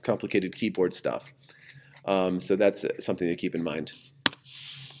that complicated keyboard stuff. So that's something to keep in mind.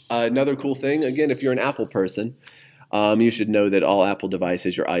 Another cool thing, again, if you're an Apple person, you should know that all Apple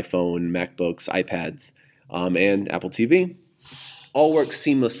devices, your iPhone, MacBooks, iPads, and Apple TV, all work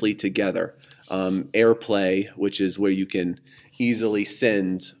seamlessly together. AirPlay, which is where you can, easily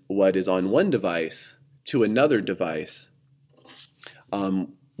send what is on one device to another device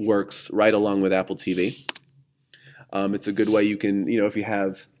works right along with Apple TV. It's a good way you can, if you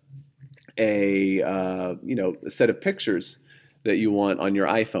have a set of pictures that you want on your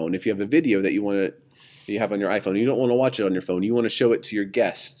iPhone, if you have a video that you have on your iPhone, you don't want to watch it on your phone, you want to show it to your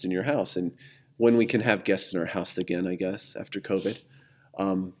guests in your house, and when we can have guests in our house again, I guess, after COVID.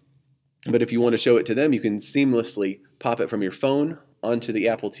 But if you want to show it to them, you can seamlessly pop it from your phone onto the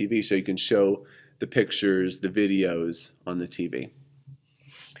Apple TV so you can show the pictures, the videos on the TV.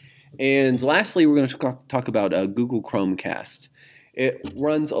 And lastly, we're going to talk about Google Chromecast. It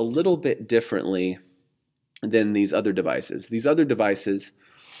runs a little bit differently than these other devices. These other devices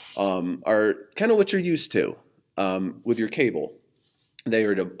are kind of what you're used to with your cable. They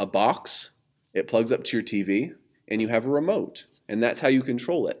are a box, it plugs up to your TV, and you have a remote, and that's how you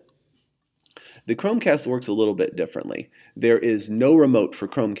control it. The Chromecast works a little bit differently. There is no remote for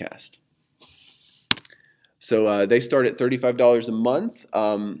Chromecast. So they start at $35 a month.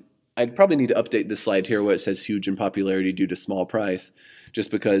 I'd probably need to update this slide here where it says huge in popularity due to small price,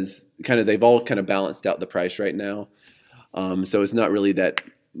 just because they've all kind of balanced out the price right now. So it's not really that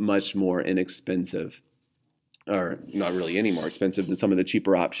much more inexpensive, or not really any more expensive than some of the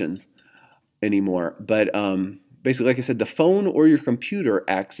cheaper options anymore. But basically, like I said, the phone or your computer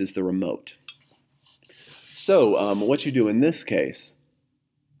acts as the remote. So what you do in this case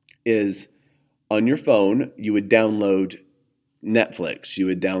is on your phone, you would download Netflix, you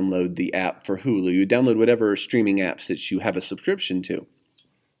would download the app for Hulu, you would download whatever streaming apps that you have a subscription to.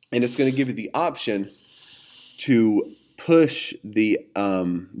 And it's going to give you the option to push the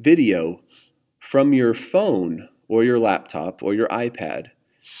video from your phone or your laptop or your iPad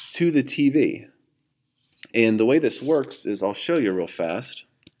to the TV. And the way this works is, I'll show you real fast,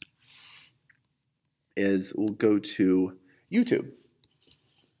 is we'll go to YouTube.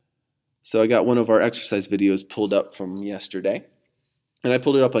 So I got one of our exercise videos pulled up from yesterday, and I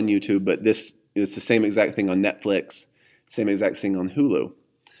pulled it up on YouTube, but this is the same exact thing on Netflix, same exact thing on Hulu.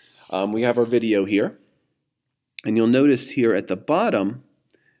 We have our video here, and you'll notice here at the bottom,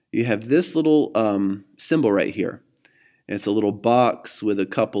 you have this little symbol right here. And it's a little box with a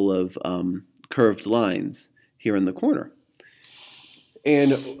couple of curved lines here in the corner.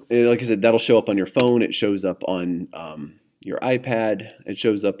 And like I said, that'll show up on your phone, it shows up on your iPad, it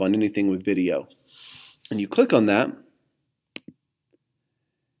shows up on anything with video. And you click on that,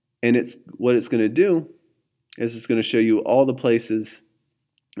 and what it's going to do is it's going to show you all the places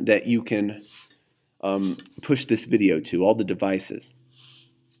that you can push this video to, all the devices.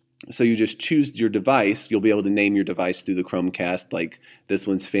 So you just choose your device. You'll be able to name your device through the Chromecast, like this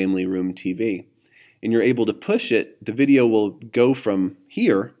one's Family Room TV. And you're able to push it. The video will go from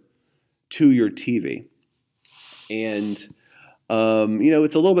here to your TV. And,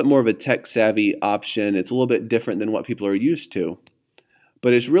 it's a little bit more of a tech-savvy option. It's a little bit different than what people are used to.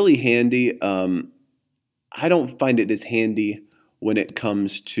 But it's really handy. I don't find it as handy when it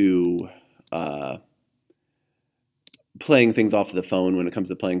comes to playing things off of the phone, when it comes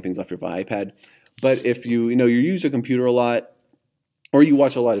to playing things off your iPad. But if you use your computer a lot, or you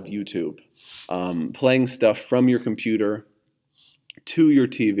watch a lot of YouTube, playing stuff from your computer to your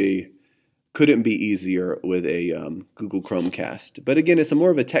TV couldn't be easier with a Google Chromecast. But again, it's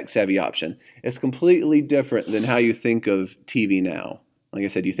more of a tech-savvy option. It's completely different than how you think of TV now. Like I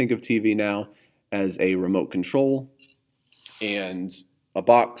said, you think of TV now as a remote control and a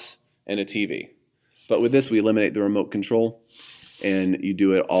box and a TV. But with this, we eliminate the remote control, and you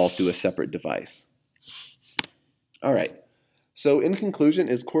do it all through a separate device. All right. So in conclusion,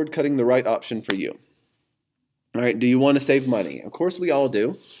 is cord cutting the right option for you? All right. Do you want to save money? Of course, we all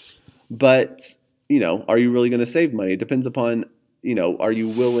do. But, are you really going to save money? It depends upon, are you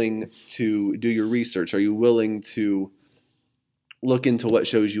willing to do your research? Are you willing to look into what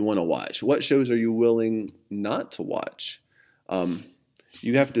shows you want to watch? What shows are you willing not to watch?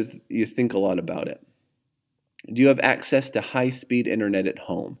 You have to think a lot about it. Do you have access to high-speed internet at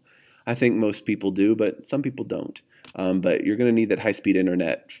home? I think most people do, but some people don't. But you're going to need that high-speed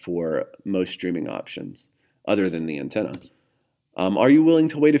internet for most streaming options, other than the antenna. Are you willing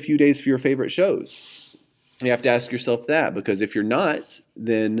to wait a few days for your favorite shows? You have to ask yourself that, because if you're not,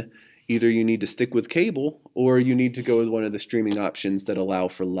 then either you need to stick with cable, or you need to go with one of the streaming options that allow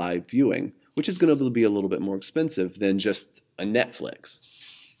for live viewing, which is going to be a little bit more expensive than just a Netflix.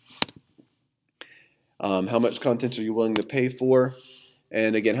 How much content are you willing to pay for?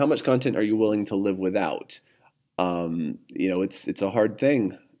 And again, how much content are you willing to live without? It's a hard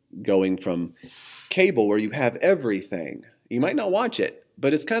thing going from cable where you have everything. You might not watch it,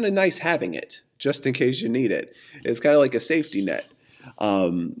 but it's kind of nice having it just in case you need it. It's kind of like a safety net.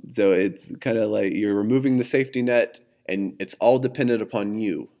 So it's kind of like you're removing the safety net, and it's all dependent upon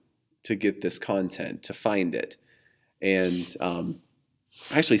you to get this content, to find it. And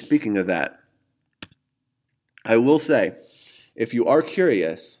actually, speaking of that, I will say, if you are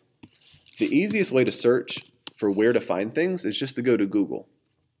curious, the easiest way to search for where to find things is just to go to Google.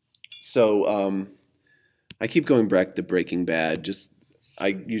 So I keep going back to Breaking Bad. I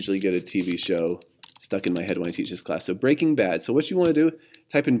usually get a TV show stuck in my head when I teach this class. So Breaking Bad. So what you want to do,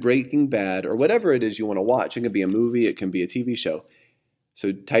 type in Breaking Bad or whatever it is you want to watch. It can be a movie. It can be a TV show.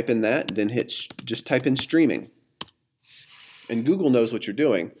 So type in that, then just type in streaming. And Google knows what you're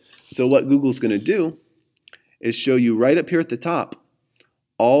doing. So what Google's going to do is show you right up here at the top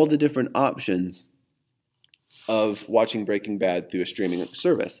all the different options of watching Breaking Bad through a streaming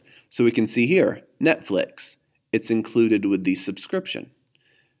service. So we can see here, Netflix. It's included with the subscription.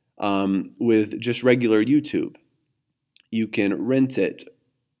 With just regular YouTube, you can rent it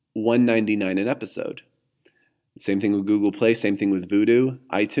 $1.99 an episode. Same thing with Google Play, same thing with Vudu,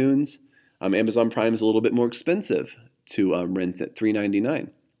 iTunes. Amazon Prime is a little bit more expensive to rent at $3.99.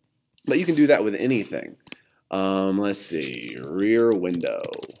 But you can do that with anything. Let's see, Rear Window.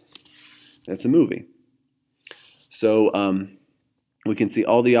 That's a movie. So we can see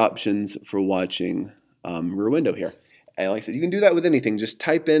all the options for watching Rear Window here. And like I said, you can do that with anything. Just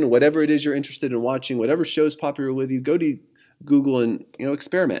type in whatever it is you're interested in watching, whatever show's popular with you. Go to Google and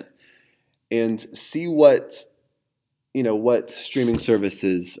experiment and see what streaming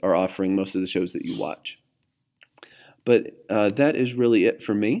services are offering most of the shows that you watch. But that is really it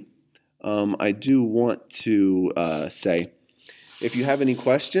for me. I do want to say, if you have any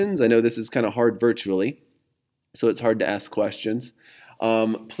questions, I know this is kind of hard virtually, so it's hard to ask questions.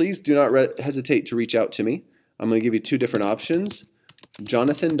 Please do not hesitate to reach out to me. I'm going to give you two different options,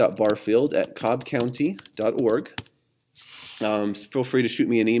 jonathan.barfield@cobbcounty.org. Feel free to shoot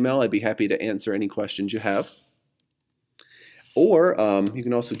me an email. I'd be happy to answer any questions you have. Or you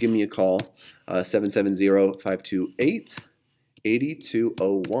can also give me a call,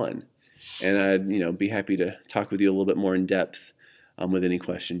 770-528-8201. And I'd be happy to talk with you a little bit more in depth with any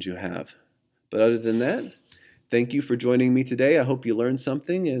questions you have. But other than that, thank you for joining me today. I hope you learned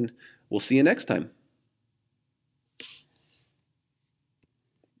something, and we'll see you next time.